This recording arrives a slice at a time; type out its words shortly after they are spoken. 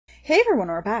Hey everyone,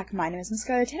 we're back. My name is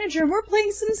MissScarletTanager, and we're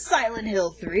playing some Silent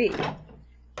Hill 3.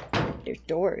 There's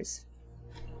doors.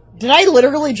 Did I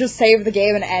literally just save the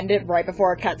game and end it right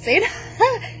before a cutscene?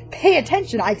 Pay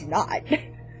attention, I did not.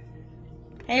 Hey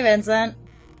Vincent.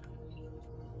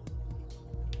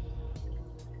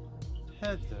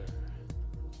 Heather.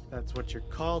 That's what you're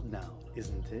called now,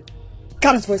 isn't it?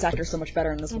 God, his voice actor's so much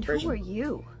better in this And version. who are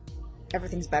you?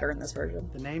 Everything's better in this version.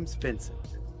 The name's Vincent.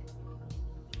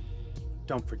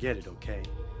 Don't forget it, okay?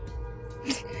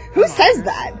 Who says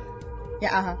that?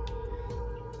 Yeah,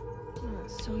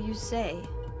 So you say.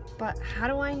 But how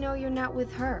do I know you're not with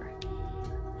her?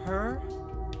 Her?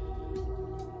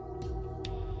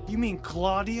 You mean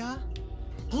Claudia?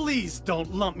 Please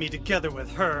don't lump me together with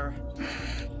her.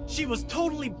 She was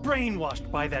totally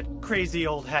brainwashed by that crazy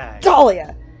old hag.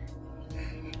 Dahlia!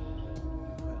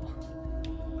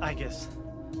 Well, I guess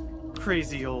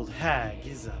crazy old hag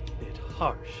is a bit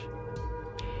harsh.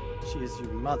 She is your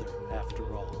mother,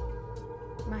 after all.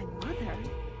 My mother?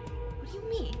 What do you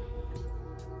mean?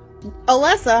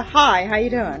 Alessa, hi, how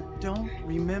you doing? Don't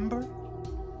remember?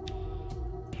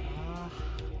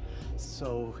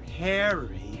 So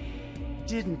Harry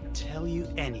didn't tell you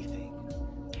anything.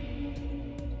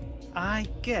 I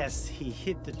guess he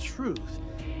hid the truth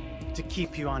to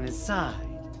keep you on his side.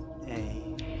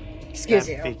 Excuse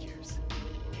that you. Figures.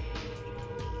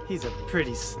 He's a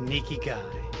pretty sneaky guy.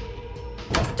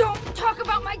 Don't talk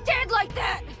about my dad like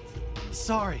that!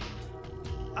 Sorry.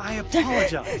 I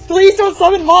apologize. Please don't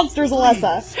summon monsters,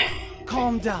 Alessa. Please,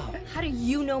 calm down. How do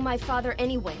you know my father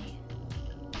anyway?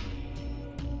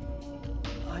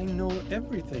 I know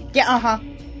everything. Yeah,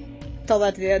 Tell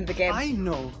that to the end of the game. I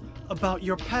know about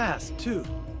your past, too.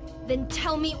 Then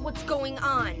tell me what's going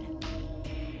on.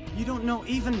 You don't know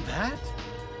even that?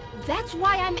 That's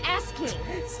why I'm asking.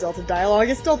 Stilted dialogue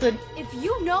is stilted. If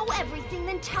you know everything,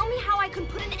 then tell me how I can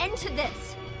put an end to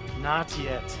this. Not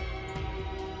yet.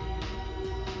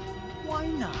 Why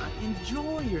not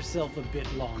enjoy yourself a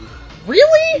bit longer?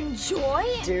 Really? Enjoy?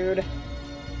 Dude.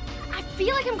 I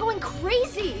feel like I'm going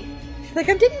crazy. Like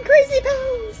I'm taking crazy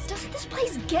pills. Doesn't this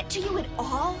place get to you at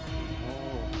all?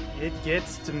 Oh, it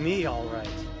gets to me all right.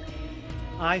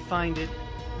 I find it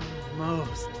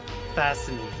most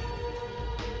fascinating.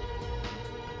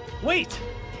 Wait!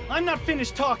 I'm not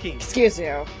finished talking! Excuse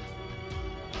you.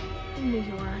 I knew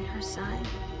you were on her side.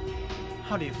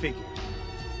 How do you figure?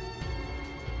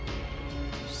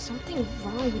 There's something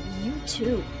wrong with you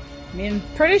too. I mean,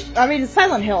 it's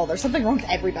Silent Hill. There's something wrong with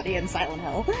everybody in Silent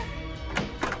Hill.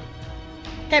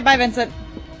 Okay, bye, Vincent.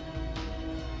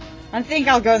 I think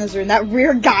I'll go in this room. That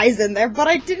weird guy's in there, but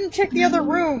I didn't check the other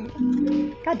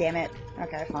room. God damn it.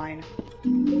 Okay, fine.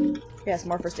 Yes,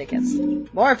 more first aid kits.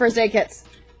 More first aid kits.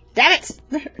 Damn it!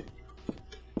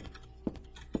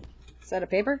 Is that a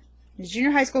paper?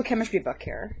 Junior high school chemistry book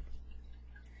here.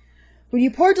 When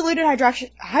you pour diluted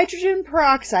hydrogen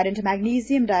peroxide into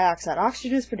magnesium dioxide,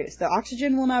 oxygen is produced. The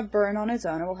oxygen will not burn on its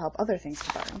own. It will help other things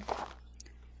to burn.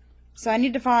 So I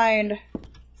need to find...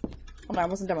 Hold on, I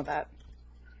wasn't done with that.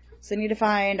 So I need to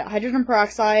find hydrogen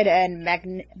peroxide and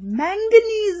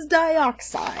manganese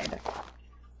dioxide.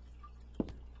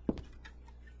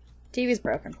 TV's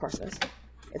broken, of course it is.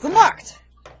 It's unlocked!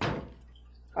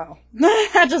 Oh.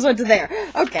 I just went to there.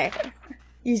 Okay.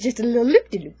 He's just a little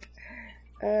loop-de-loop.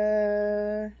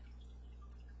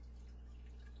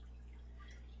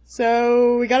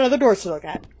 So, we got other doors to look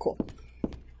at. Cool.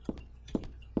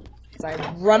 As I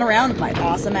run around with my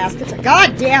awesome ass guitar.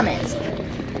 God damn it!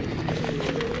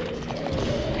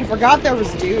 I forgot there was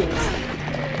dudes.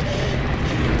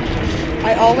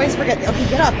 I always forget. Okay,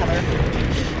 get up, Heather.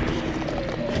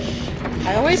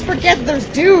 I always forget there's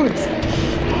dudes!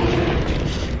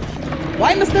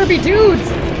 Why must there be dudes?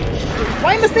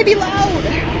 Why must they be loud?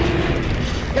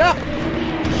 Get up!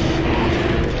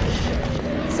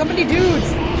 So many dudes!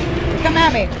 Come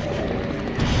at me!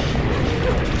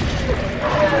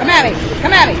 Come at me!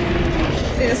 Come at me!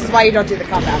 See, this is why you don't do the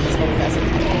combat in this game, guys.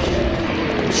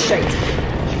 Shite.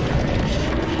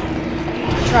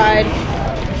 I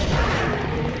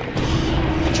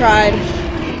tried.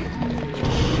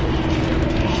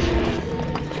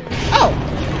 Oh!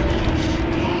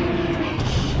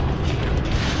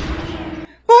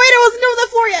 Oh wait, I wasn't on the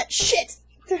floor yet! Shit!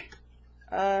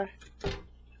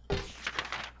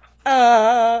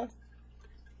 Am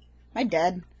I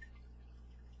dead?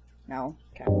 No.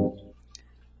 Okay.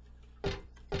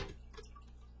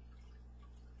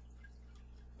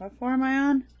 What floor am I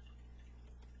on?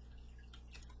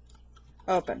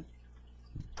 Open.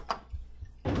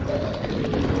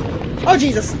 Oh,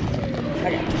 Jesus!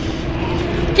 Okay.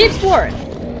 Keep exploring!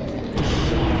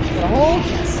 Get a hole?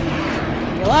 Yes.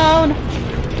 Leave me alone!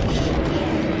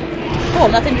 Cool,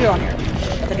 nothing to do on here.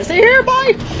 Nothing to see here,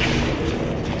 bye!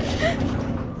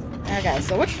 Okay,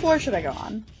 so which floor should I go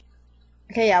on?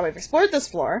 Okay, yeah, we've explored this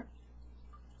floor.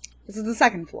 This is the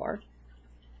second floor.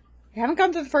 We haven't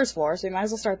gone to the first floor, so we might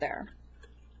as well start there.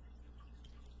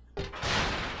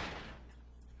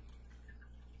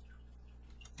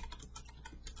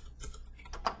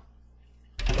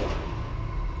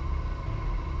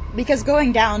 Because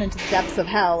going down into the depths of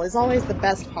hell is always the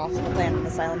best possible plan in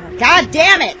Asylum Hell. God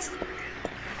damn it!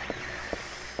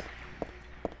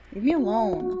 Leave me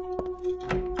alone.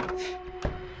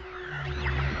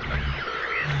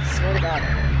 I swear to God.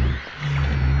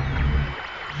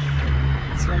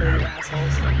 It's one of you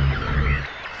assholes.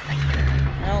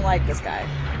 I don't like this guy.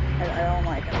 I don't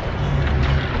like him.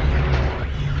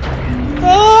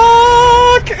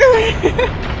 Fuck!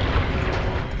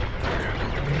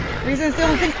 Reason it's the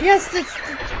only thing. Yes,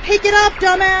 pick it up,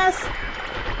 dumbass!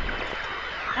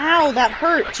 Ow, that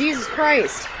hurt. Jesus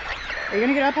Christ. Are you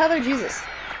gonna get up, Heather? Jesus.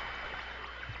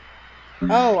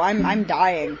 Oh, I'm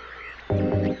dying.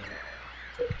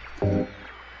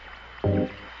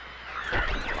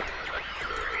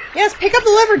 Yes, pick up the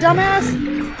liver, dumbass!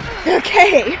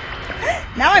 Okay.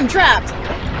 Now I'm trapped.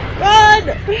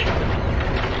 Run!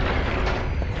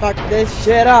 Fuck this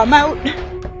shit, I'm out.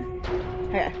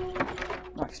 Okay.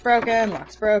 Lock's broken,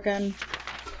 lock's broken.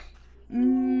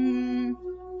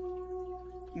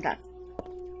 Okay.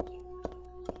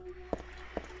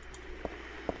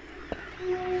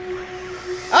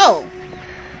 Oh!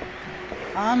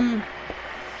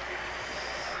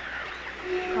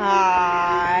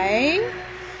 Hi?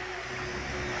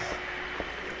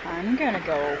 I'm gonna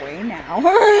go away now.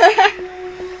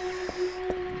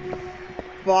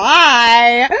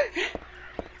 Bye!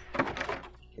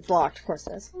 It's locked, of course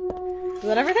it is. Is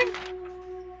that everything?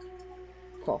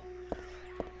 Cool.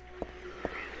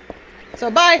 So,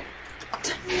 bye!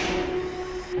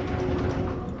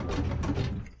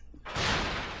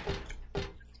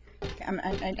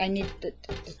 Okay, I need to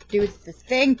do the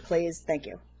thing, please. Thank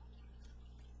you.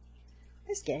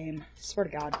 This game. I swear to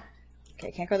God.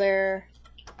 Okay, can't go there.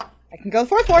 I can go to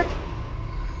the 4th floor!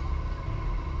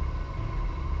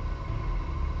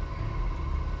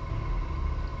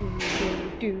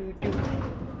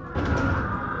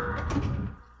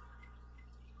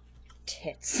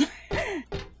 Tits.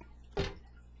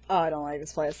 Oh, I don't like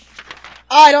this place.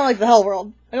 Oh, I don't like the hell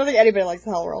world. I don't think anybody likes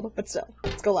the hell world, but still.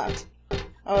 Let's go left.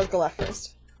 Oh, let's go left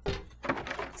first.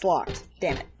 It's locked.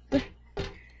 Damn it.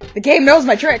 The game knows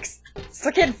my tricks!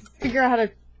 Still can't figure out how to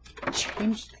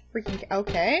change the freaking...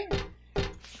 Okay.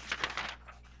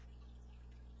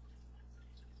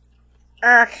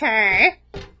 Okay.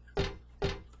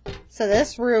 So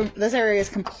this room, this area is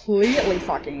completely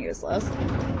fucking useless.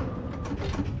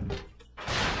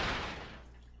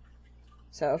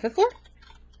 So, 5th floor?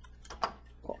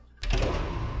 Cool.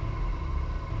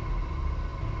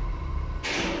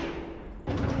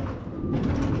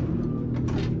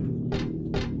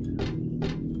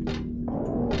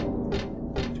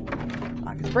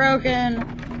 Lock is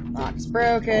broken. Lock is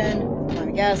broken. Let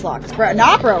me guess, lock is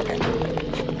not broken.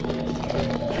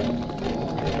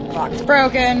 Lock's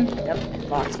broken. Yep.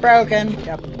 Lock's broken.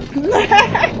 Yep.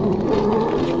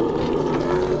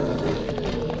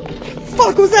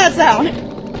 Fuck was that sound?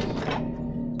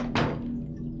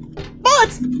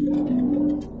 Bullets!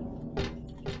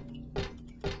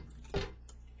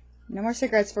 No more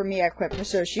cigarettes for me, I quit.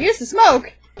 So she used to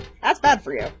smoke. That's bad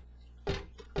for you.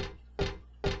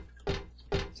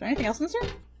 Is there anything else in this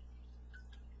room?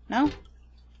 No?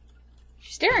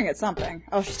 She's staring at something.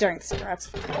 Oh, she's staring at the cigarettes.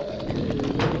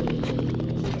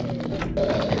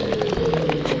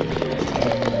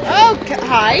 Okay,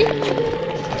 hi.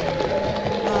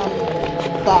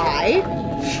 Bye.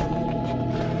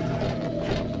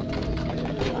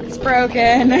 Lock's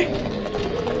broken.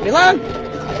 Leave me alone.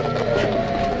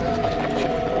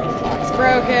 Lock's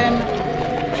broken.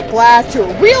 Glass to a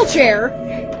wheelchair.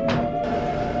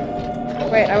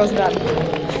 Wait, I wasn't done.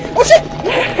 Oh shit!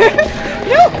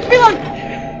 No! Leave me alone!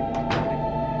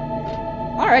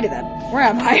 Alrighty then. Where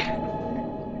am I?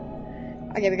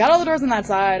 Okay, we got all the doors on that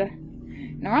side.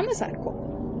 Now we're on this side.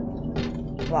 Cool.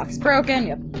 Lock's broken.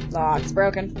 Yep. Lock's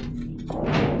broken.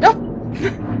 Nope!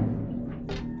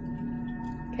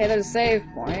 Okay, there's a save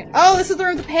point. Oh, this is the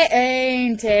room with the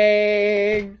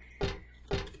painting!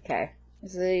 Okay.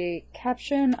 There's a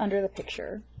caption under the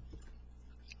picture.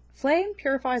 Flame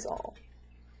purifies all.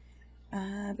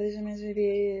 But this is meant to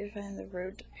be find the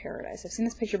road to paradise. I've seen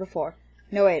this picture before.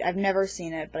 No, wait, I've never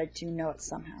seen it, but I do know it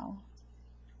somehow.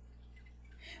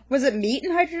 Was it meat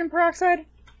and hydrogen peroxide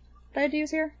that I had to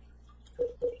use here?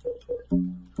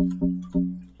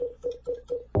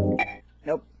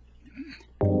 Nope.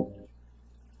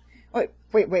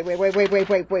 Wait. When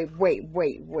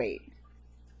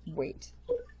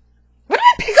did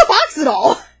I pick up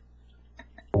Oxidol?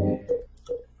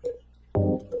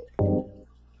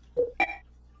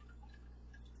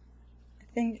 I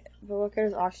think the liquor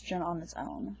is oxygen on its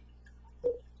own.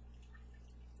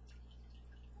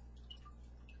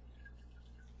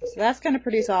 So that's going to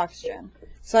produce oxygen.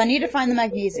 So I need to find the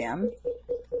magnesium.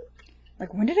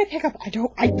 Like, when did I pick up? I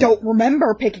don't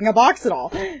remember picking up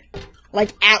Oxidol.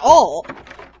 Like, at all.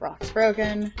 Rock's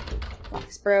broken.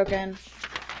 Lock's broken.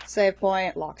 Save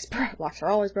point. Locks are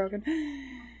always broken.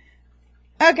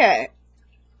 Okay.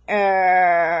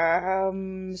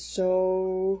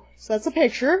 So that's a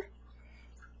picture.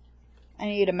 I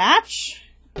need a match.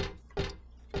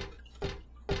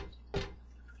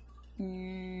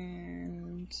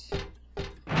 And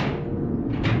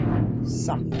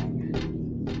something.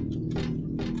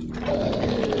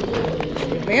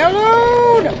 Leave me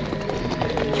alone!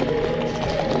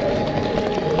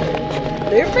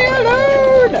 Leave me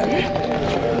alone!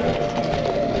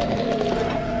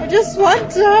 I just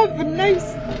want to have a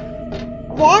nice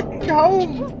walk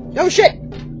home. Oh shit!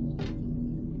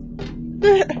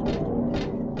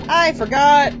 I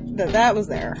forgot that was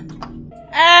there.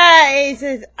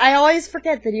 I always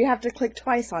forget that you have to click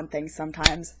twice on things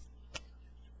sometimes.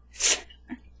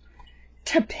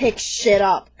 To pick shit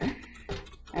up.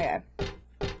 Okay.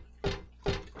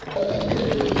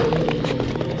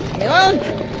 Leave me alone!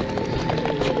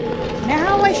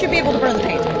 Now I should be able to burn the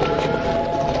paint.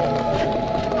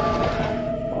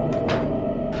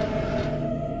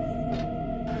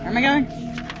 Where am I going?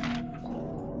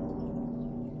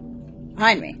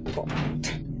 Behind me. Cool.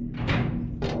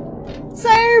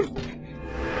 Save!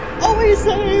 Always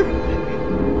save!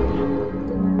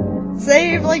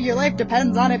 Save like your life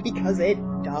depends on it, because it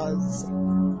does.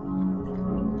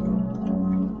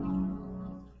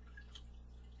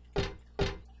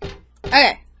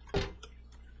 Okay.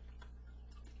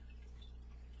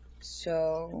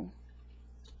 So...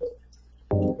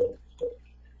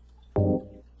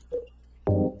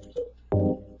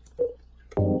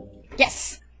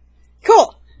 Yes!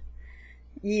 Cool!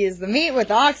 You use the meat with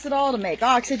the oxidol to make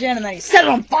oxygen, and then you set it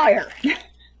on fire!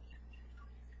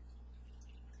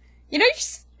 You know,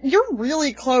 you're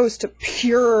really close to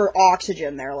pure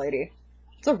oxygen there, lady.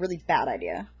 It's a really bad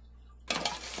idea.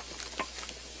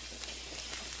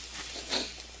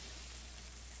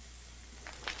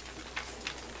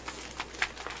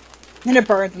 And it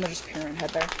burns, and there's just pure in head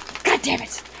there. God damn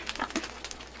it!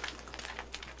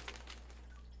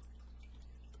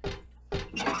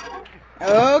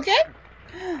 Okay.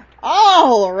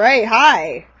 Alright,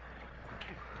 hi.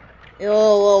 A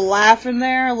little laugh in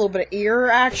there, a little bit of ear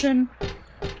action.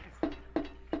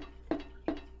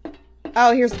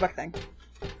 Oh, here's the book thing.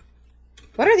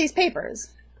 What are these papers?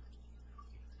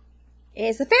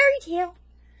 It's a fairy tale.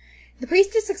 The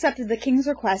priestess accepted the king's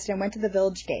request and went to the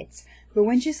village gates. But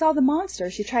when she saw the monster,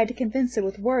 she tried to convince it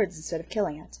with words instead of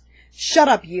killing it. Shut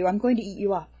up, you! I'm going to eat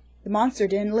you up. The monster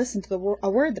didn't listen to a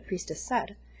word the priestess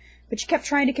said. But she kept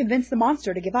trying to convince the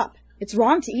monster to give up. It's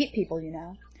wrong to eat people, you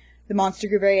know. The monster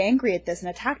grew very angry at this and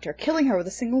attacked her, killing her with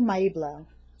a single mighty blow.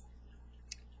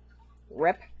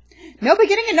 Rip. No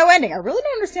beginning and no ending. I really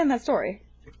don't understand that story.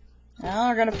 Well,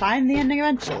 we're gonna find the ending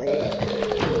eventually.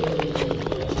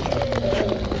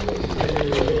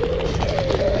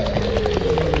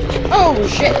 Oh,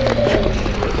 shit!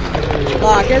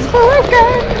 Lock is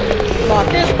broken!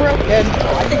 Lock is broken!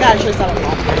 Oh, I think I should set up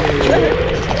lock.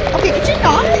 Okay, could you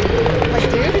not? Like,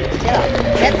 dude, get up.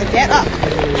 Get up.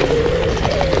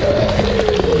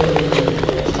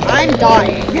 I'm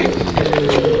dying.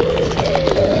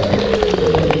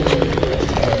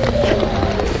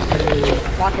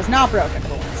 Lock is not broken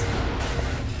for once.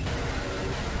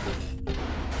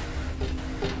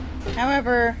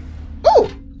 However... Ooh!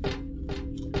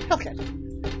 Health kit.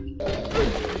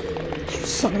 You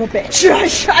son of a bitch.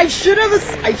 I should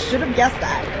have guessed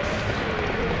that.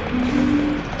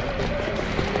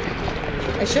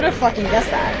 I should have fucking guessed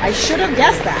that. I should have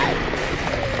guessed that.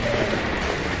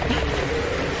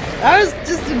 That was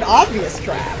just an obvious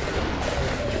trap.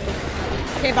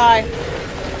 Okay, bye.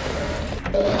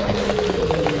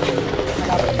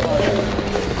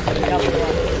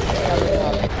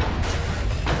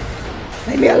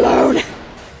 Leave me alone!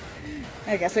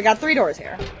 I guess we got 3 doors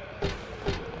here.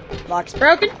 Lock's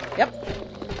broken. Yep.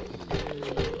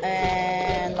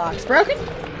 And lock's broken.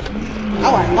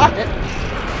 Oh, I unlocked it.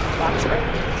 Lock's broken.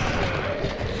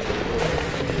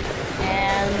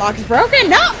 And lock's broken.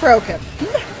 Not broken.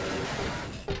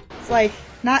 It's like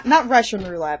not Russian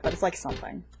roulette, but it's like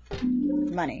something.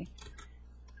 Money.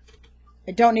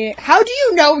 I don't need it. How do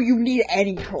you know you need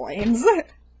any coins?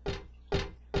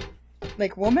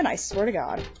 Like, woman, I swear to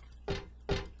God.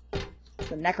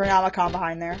 The Necronomicon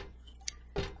behind there.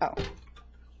 Oh.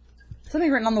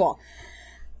 Something written on the wall.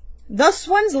 Thus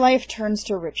one's life turns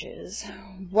to riches.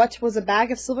 What was a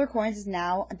bag of silver coins is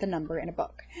now the number in a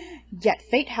book. Yet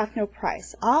fate hath no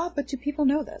price. Ah, but do people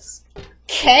know this?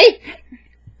 Okay.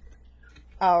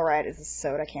 All right, it's a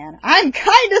soda can. I'm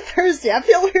kind of thirsty. I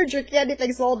feel weird drinking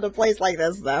anything sold in a place like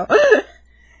this, though.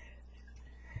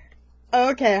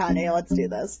 Okay, honey, let's do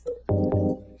this.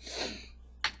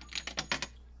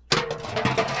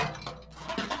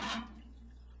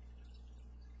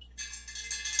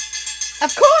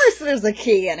 Of course there's a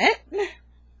key in it!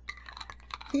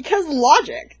 Because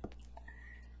logic.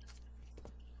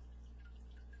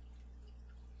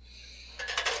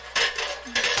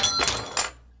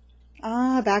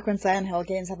 Ah, back when Silent Hill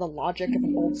games had the logic of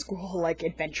an old school, like,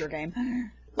 adventure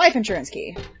game. Life insurance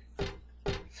key.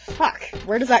 Fuck,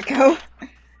 where does that go?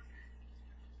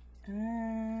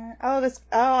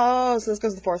 So this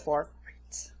goes to the 4th floor.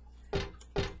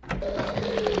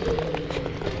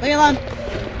 Leave me alone.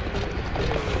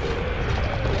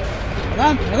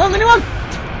 Leave me alone.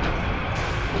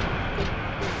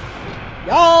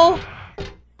 Y'all,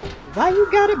 why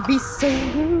you gotta be so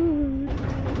rude?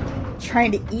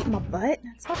 Trying to eat my butt?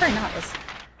 It's not very nice.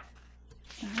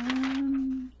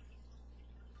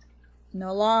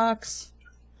 No locks.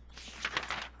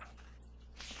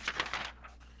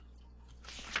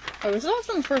 Oh, is it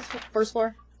also on the first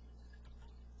floor?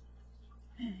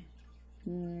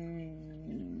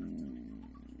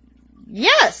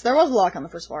 Yes! There was a lock on the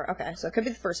first floor. Okay, so it could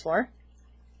be the first floor.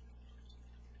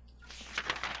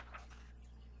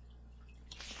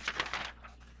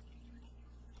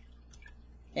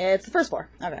 It's the first floor.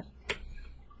 Okay.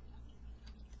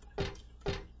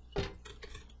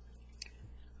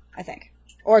 I think.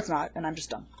 Or it's not, and I'm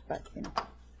just dumb. But, you know,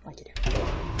 like you do.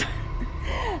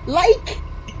 Like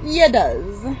you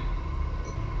does.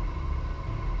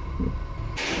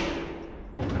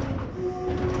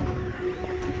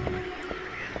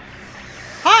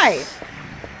 Hi!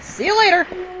 See you later!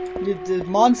 The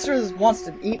monster wants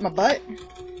to eat my butt?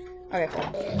 Okay, cool.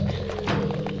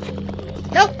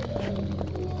 Nope!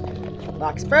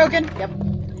 Lock's broken. Yep.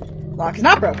 Lock is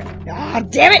not broken. Ah,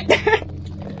 damn it!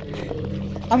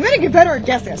 I'm gonna get better at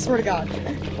guessing, I swear to God.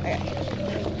 Okay.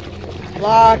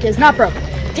 Lock is not broken.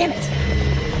 Damn it!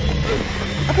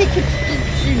 Okay, could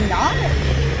you not?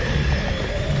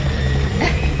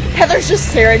 Heather's just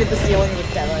staring at the ceiling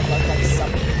with dead look like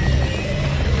something.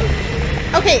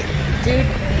 Okay, dude.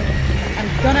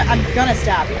 I'm gonna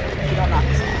stab you if you don't knock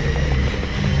this off.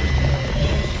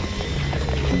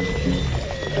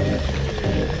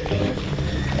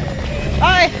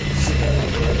 Bye!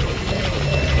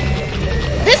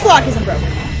 This lock isn't broken.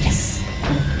 Yes!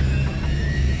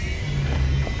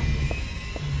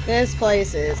 This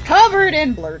place is covered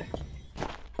in blood.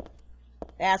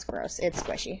 That's gross. It's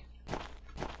squishy.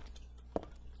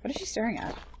 What is she staring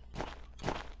at?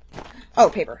 Oh,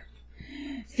 paper.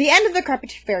 It's the end of the crappy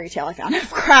fairy tale I found.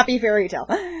 Crappy fairy tale.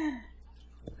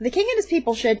 The king and his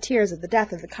people shed tears at the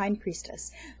death of the kind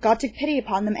priestess. God took pity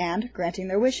upon them and, granting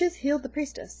their wishes, healed the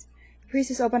priestess. The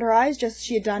priestess opened her eyes just as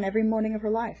she had done every morning of her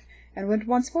life, and went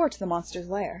once more to the monster's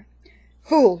lair.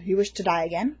 Fool, you wish to die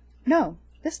again? No,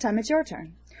 this time it's your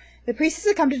turn. The priestess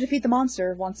had come to defeat the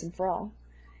monster once and for all.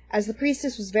 As the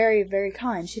priestess was very, very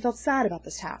kind, she felt sad about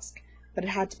this task, but it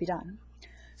had to be done.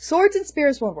 Swords and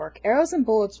spears won't work. Arrows and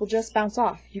bullets will just bounce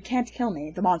off. You can't kill me,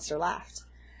 the monster laughed.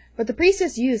 But the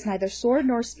priestess used neither sword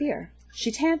nor spear. She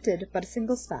chanted but a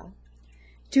single spell.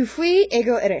 Tu fui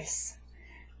ego eres.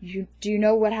 Do you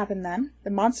know what happened then? The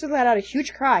monster let out a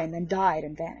huge cry and then died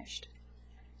and vanished.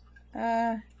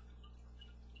 The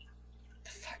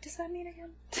fuck does that mean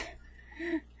again?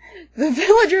 Thus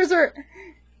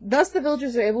the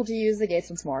villagers are able to use the gates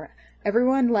once more.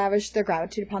 Everyone lavished their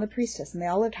gratitude upon the priestess, and they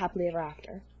all lived happily ever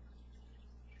after.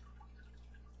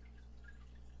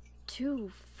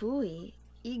 Tu fui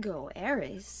ego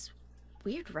eres.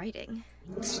 Weird writing.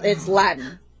 It's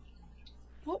Latin.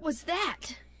 What was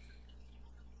that?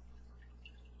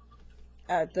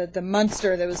 The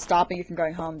monster that was stopping you from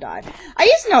going home died. I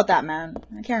used to know what that meant.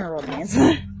 I can't remember what it means.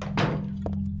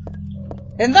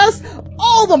 And thus,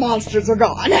 all the monsters are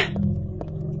gone!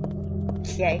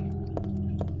 Okay.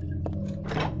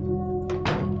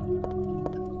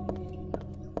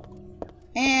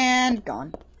 And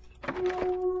gone.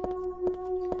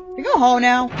 We go home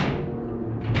now.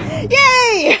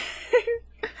 Yay!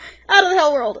 Out of the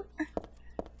hell world.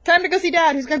 Time to go see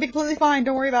Dad, who's gonna be completely fine.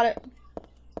 Don't worry about it.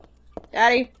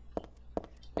 Daddy.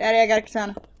 Daddy, I got a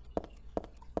katana.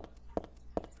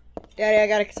 Daddy, I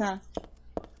got a katana.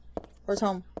 Where's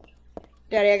home?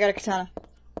 Daddy, I got a katana.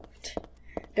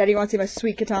 Daddy, you want to see my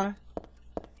sweet katana?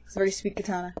 It's a very sweet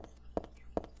katana.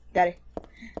 Daddy.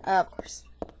 Of course.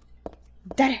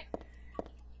 Daddy!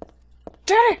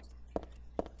 Daddy!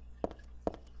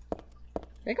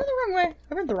 Did I go the wrong way?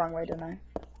 I went the wrong way, didn't I?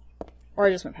 Or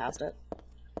I just went past it.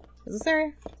 Is this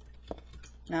area?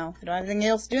 No, I don't have anything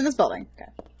else to do in this building. Okay.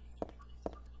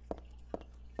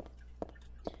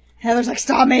 Heather's like,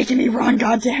 stop making me run,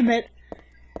 goddammit!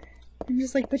 I'm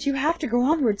just like, but you have to go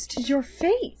onwards to your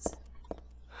fate!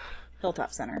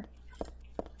 Hilltop Center.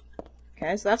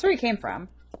 Okay, so that's where he came from.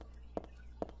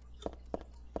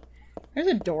 There's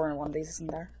a door in one of these, isn't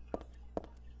there?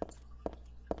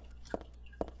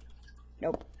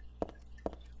 Nope.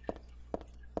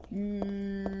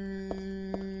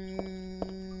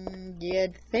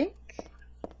 You'd think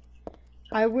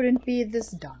I wouldn't be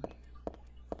this dumb.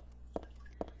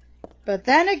 But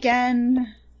then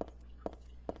again,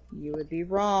 you would be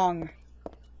wrong.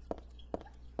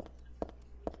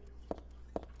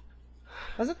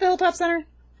 Was it the Hilltop Center?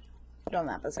 Don't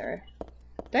map this area.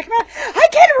 Did I come out? I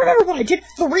can't remember what I did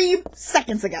 3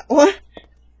 seconds ago.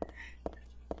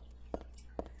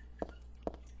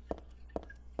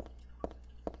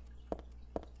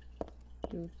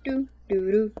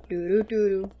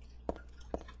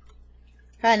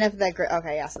 Enough of that great.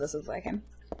 Okay, yeah, so this is like him.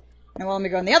 And well, let me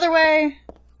go in the other way.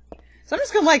 So I'm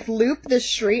just gonna like loop this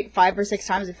street 5 or 6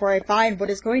 times before I find what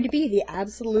is going to be the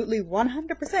absolutely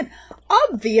 100%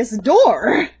 obvious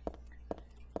door.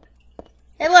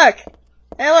 Hey look!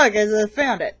 Hey look, I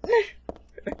found it.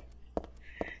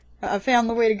 I found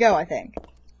the way to go, I think.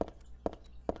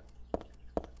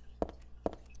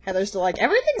 Heather's still like,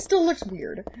 everything still looks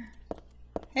weird.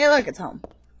 Hey look, it's home.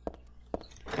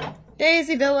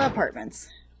 Daisy Villa Apartments.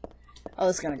 Oh,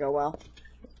 this is gonna go well.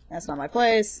 That's not my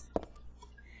place.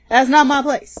 That's not my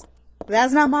place.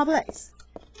 That's not my place.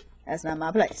 That's not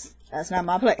my place. That's not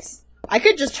my place. I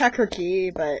could just check her key,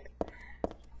 but...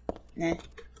 Nah.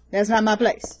 That's not my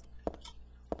place.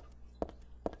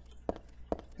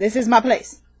 This is my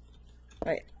place.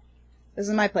 Wait. This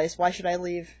is my place. Why should I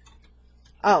leave?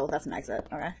 Oh, that's an exit.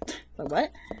 Okay. But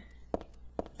what?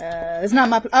 It's not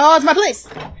my oh, it's my place!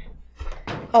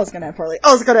 Oh, it's gonna end poorly.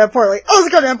 Oh, it's gonna end poorly. Oh,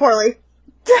 it's gonna end poorly.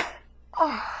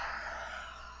 Oh.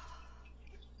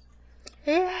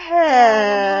 Hey,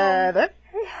 Heather.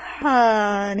 Hey,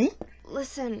 honey.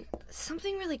 Listen,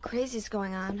 something really crazy's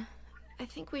going on. I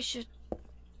think we should...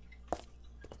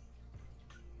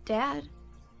 Dad?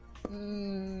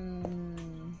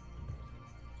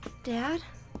 Dad?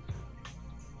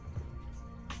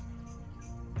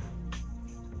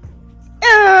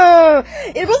 Oh!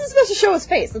 It wasn't supposed to show his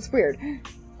face. That's weird.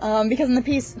 Because in the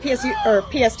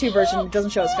PS2 version, it doesn't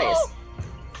show his face.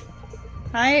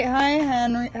 Hi,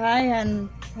 Henry. Hi,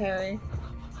 Harry.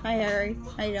 Hi, Harry.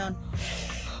 How you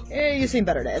doing? You've seen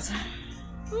better days.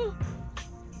 No.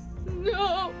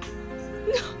 No.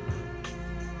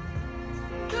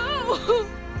 No.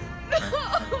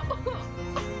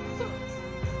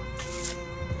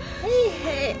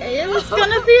 Hey, it's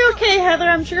gonna be okay, Heather.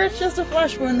 I'm sure it's just a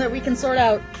flesh wound that we can sort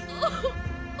out.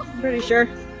 I'm pretty sure.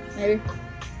 Maybe.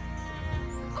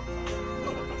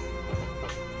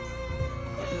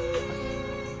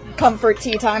 Comfort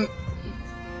tea time.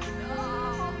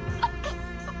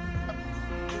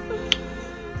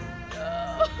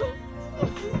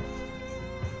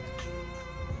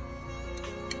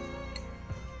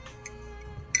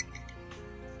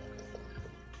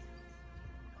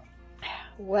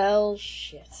 Well,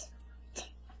 shit.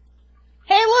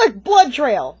 Hey, look! Blood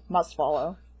trail! Must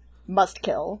follow. Must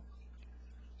kill.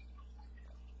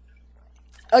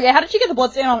 Okay, how did she get the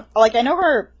blood stain on... Like, I know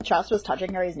her chest was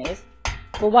touching Harry's knees.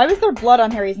 But why was there blood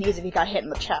on Harry's knees if he got hit in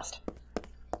the chest?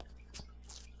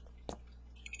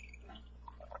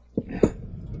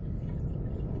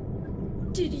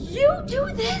 Did you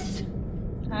do this?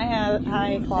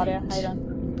 Hi, Claudia. How you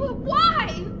doing? But why?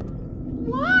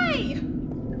 Why?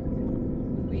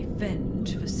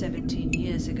 Revenge for 17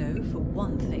 years ago, for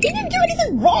one thing. He didn't do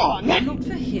anything wrong! Not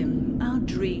for him, our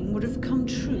dream would have come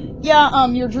true. Yeah,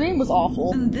 your dream was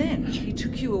awful. And then he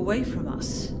took you away from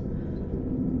us.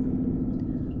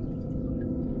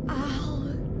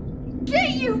 I'll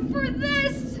get you for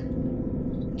this!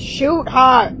 Shoot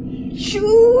her!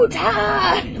 Shoot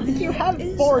her! You have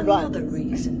 4 guns. Another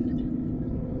reason.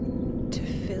 To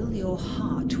fill your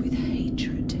heart with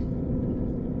hatred.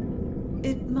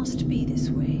 It must be this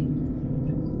way.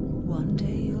 One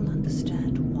day you'll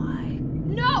understand why.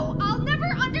 No, I'll never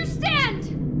understand!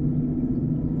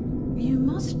 You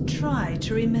must try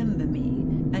to remember me,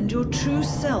 and your true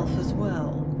self as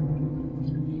well.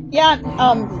 Yeah,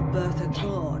 Will birth a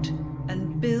god,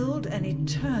 and build an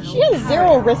eternal eternal She has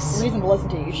zero paradise. reason to listen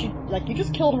to you. You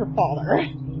just killed her father.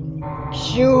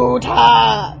 Shoot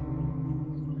her!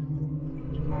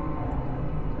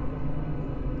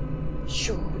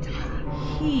 Shoot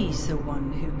her. He's the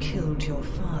one who killed your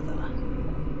father.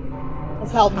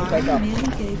 Let's help me wake I up. merely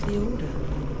gave the order.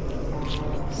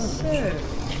 So,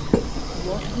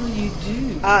 what will you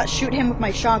do? Shoot him with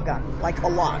my shotgun. Like, a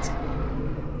lot.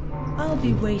 I'll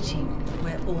be waiting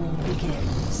where all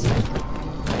begins.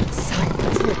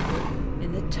 Silent Hill.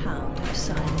 In the town of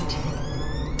Silent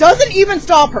Hill. Doesn't even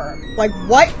stop her. Like,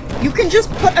 what? You can just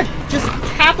just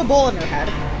tap a bullet in her head,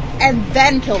 and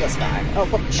then kill this guy. Oh,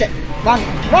 what, shit. Run!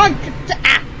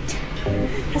 Ah!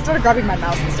 I started grabbing my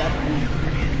mouse instead.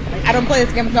 Like, I don't play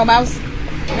this game with no mouse.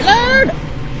 Reload!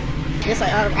 Yes,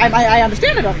 I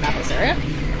understand it doesn't have this area.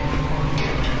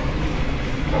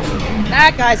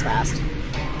 That guy's fast.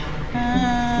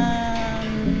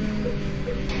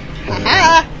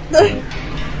 Haha!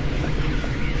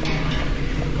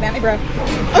 Manly bro.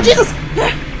 Oh, Jesus!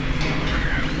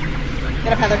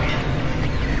 Get up, Heather.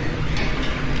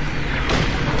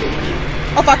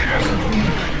 Oh, fuck.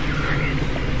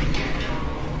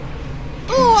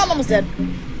 Oh, I'm almost dead.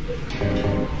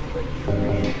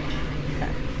 Okay.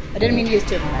 I didn't mean to use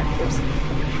two of them there. Oops.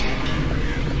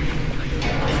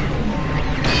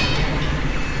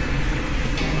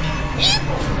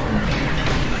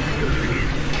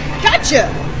 Gotcha!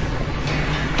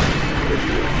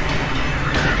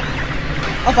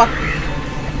 Oh, fuck.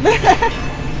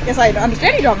 Yes, I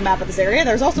understand you don't have a map of this area.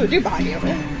 There's also a dude behind you.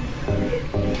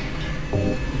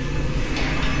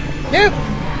 Nope.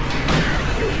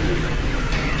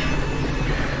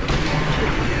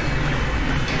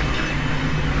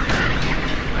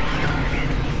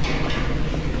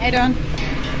 How you doing?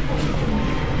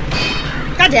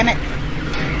 God damn it.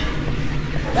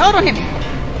 No, don't hit me.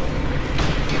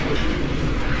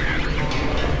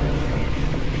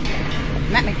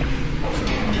 Map me.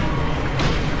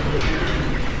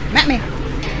 Map me.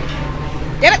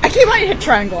 Damn it, I keep wanting to hit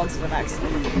triangle instead of X.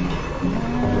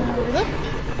 Reload.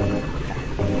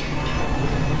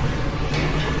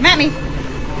 Map me.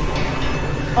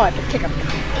 Oh, I have to kick him.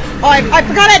 Oh, I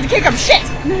forgot I had to kick him. Shit!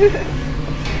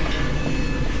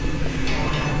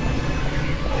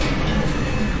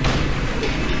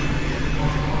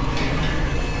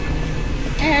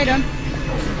 Hey, how you doing?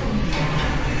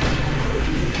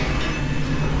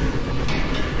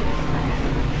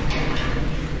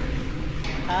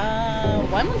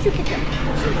 Why won't you kick him?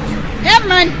 Never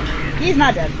mind! He's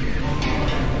not dead.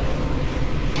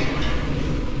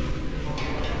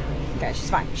 Okay, she's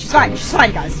fine. She's fine. She's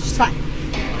fine, guys. She's fine.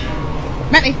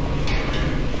 Met me.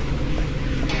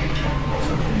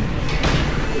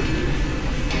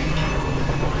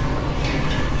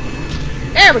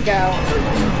 There we go.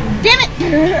 Damn it!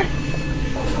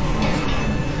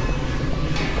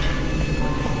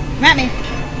 Met me.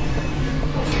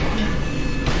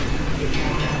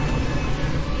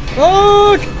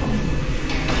 Fuck!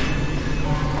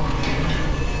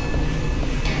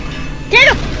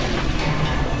 Get him!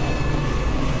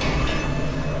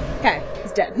 Okay,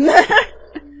 he's dead.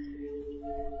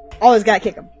 Always gotta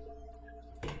kick him.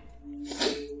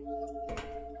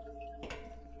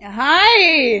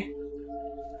 Hi!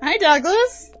 Hi,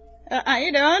 Douglas. How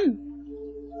you doing?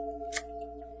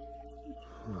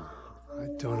 I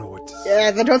don't know what to say.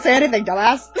 Yeah, then don't say anything,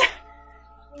 dumbass.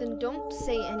 Then don't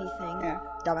say anything. Yeah,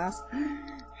 dumbass.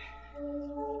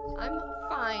 I'm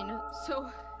fine, so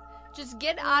just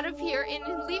get out of here and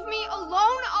leave me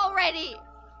alone already!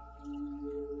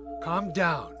 Calm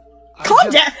down. Calm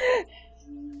down!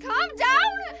 Calm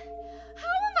down? How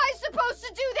am I supposed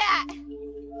to do that?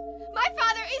 My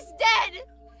father is dead!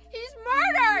 He's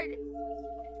murdered!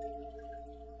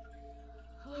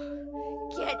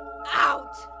 Get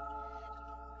out!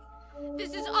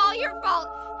 This is all your fault!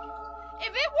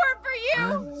 If it weren't for you,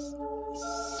 I'm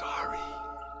sorry.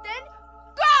 then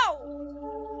go!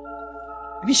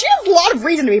 I mean, she has a lot of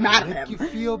reason to be mad at Make him.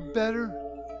 you feel better?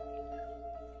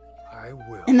 I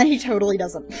will. And then he totally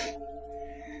doesn't.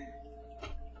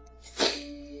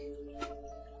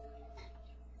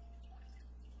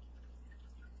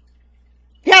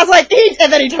 Yeah, I was like,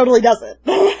 and then he totally doesn't.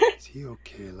 Is he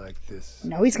okay like this?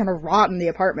 No, he's gonna rot in the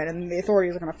apartment, and the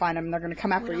authorities are gonna find him, and they're gonna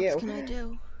come after What you. else can I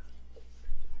do?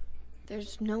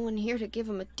 There's no one here to give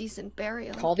him a decent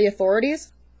burial. Call the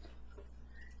authorities?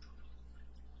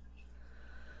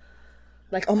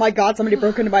 Like, oh my god, somebody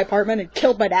broke into my apartment and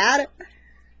killed my dad?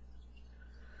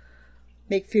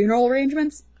 Make funeral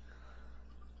arrangements?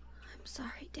 I'm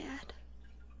sorry, Dad.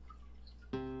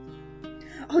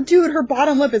 Oh, dude, her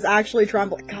bottom lip is actually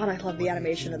trembling. God, I love the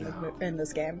animation in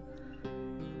this game.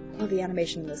 love the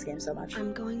animation in this game so much.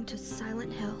 I'm going to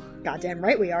Silent Hill. Goddamn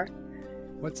right we are.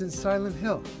 What's in Silent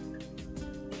Hill?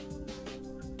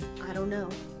 I don't know.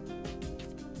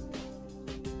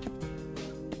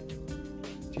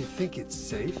 Do you think it's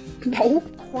safe? No.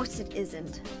 Of course it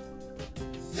isn't.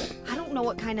 I don't know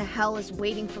what kind of hell is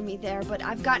waiting for me there, but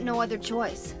I've got no other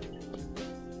choice.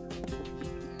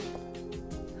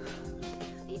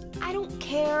 I don't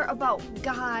care about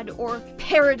God or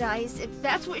paradise. If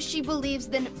that's what she believes,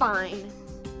 then fine.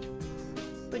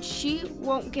 But she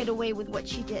won't get away with what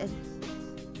she did.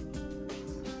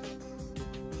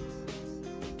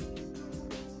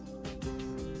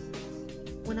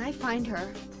 When I find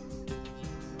her,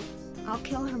 I'll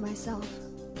kill her myself.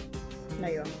 No,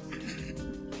 you won't.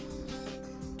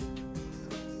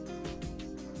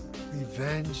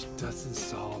 Revenge doesn't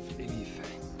solve anything.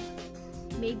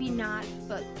 Maybe not,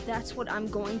 but that's what I'm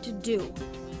going to do.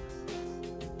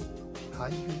 How are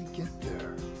you gonna get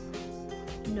there?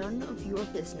 None of your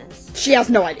business. She has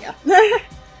no idea.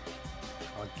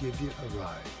 I'll give you a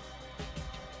ride.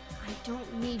 I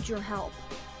don't need your help.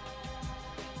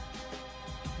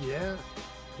 Yeah,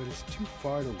 but it's too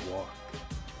far to walk.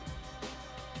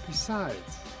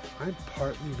 Besides, I'm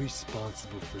partly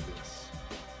responsible for this.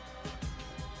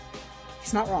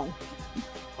 He's not wrong.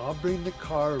 I'll bring the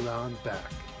car around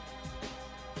back.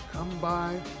 Come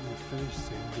by and we'll finish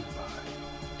saying goodbye.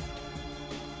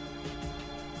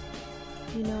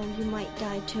 You know, you might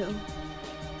die too.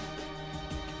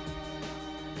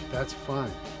 That's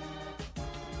fine.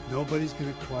 Nobody's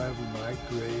gonna cry over my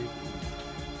grave.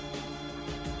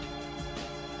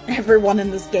 Everyone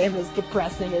in this game is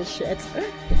depressing as shit.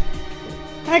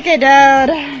 Okay,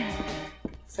 Dad.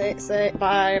 Say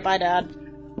bye, Dad. Bye,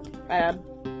 Dad.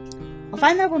 I'll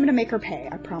find that woman to make her pay.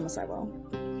 I promise I will.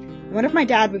 I wonder if my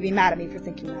dad would be mad at me for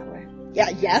thinking that way. Yeah,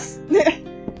 yes.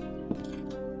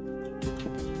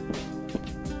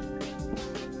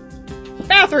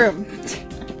 Bathroom.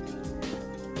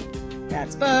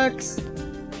 Dad's books.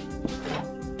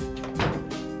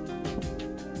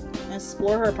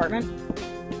 Explore her apartment.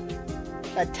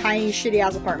 A tiny,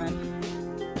 shitty-ass apartment.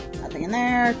 Nothing in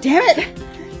there. Damn it!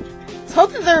 I was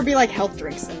hoping there would be, like, health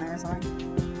drinks in there or something.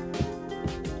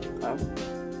 Oh.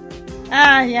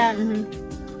 Ah, yeah,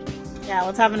 Yeah,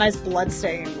 let's have a nice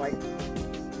blood-stained, like...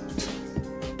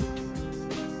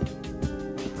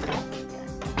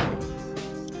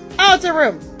 Oh, it's a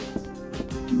room!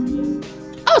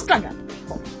 Oh, stun gun!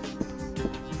 Cool.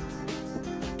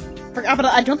 But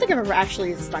I don't think I've ever actually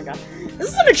used a stun gun. This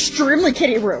is an extremely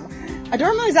kiddie room. I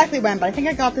don't remember exactly when, but I think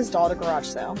I got this doll at a garage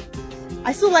sale.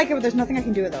 I still like it, but there's nothing I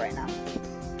can do with it right now.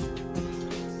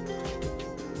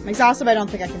 I'm exhausted, but I don't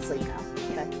think I can sleep now.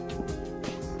 Okay.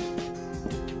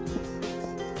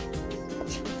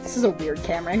 This is a weird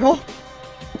camera angle.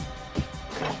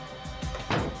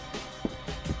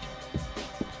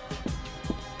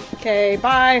 Okay,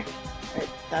 bye. Wait,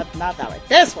 not that way.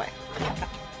 This way. Okay.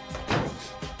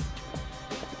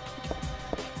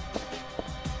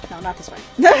 No, not this way.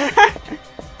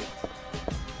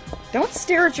 Don't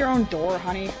stare at your own door,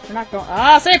 honey. You're not going—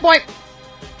 Ah, save point!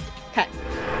 Okay.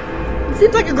 It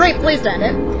seems like a great place to end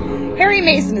it. Harry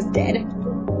Mason is dead.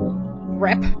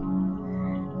 Rip.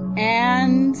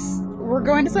 And we're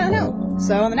going to Silent Hill.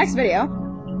 So in the next video—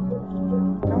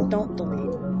 No, don't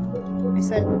delete. I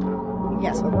said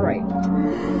yes, but we're right.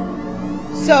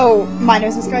 So, my name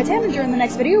is MissScarletTanager. In the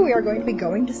next video, we are going to be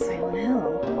going to Silent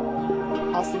Hill.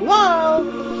 I'll see you all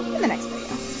in the next video.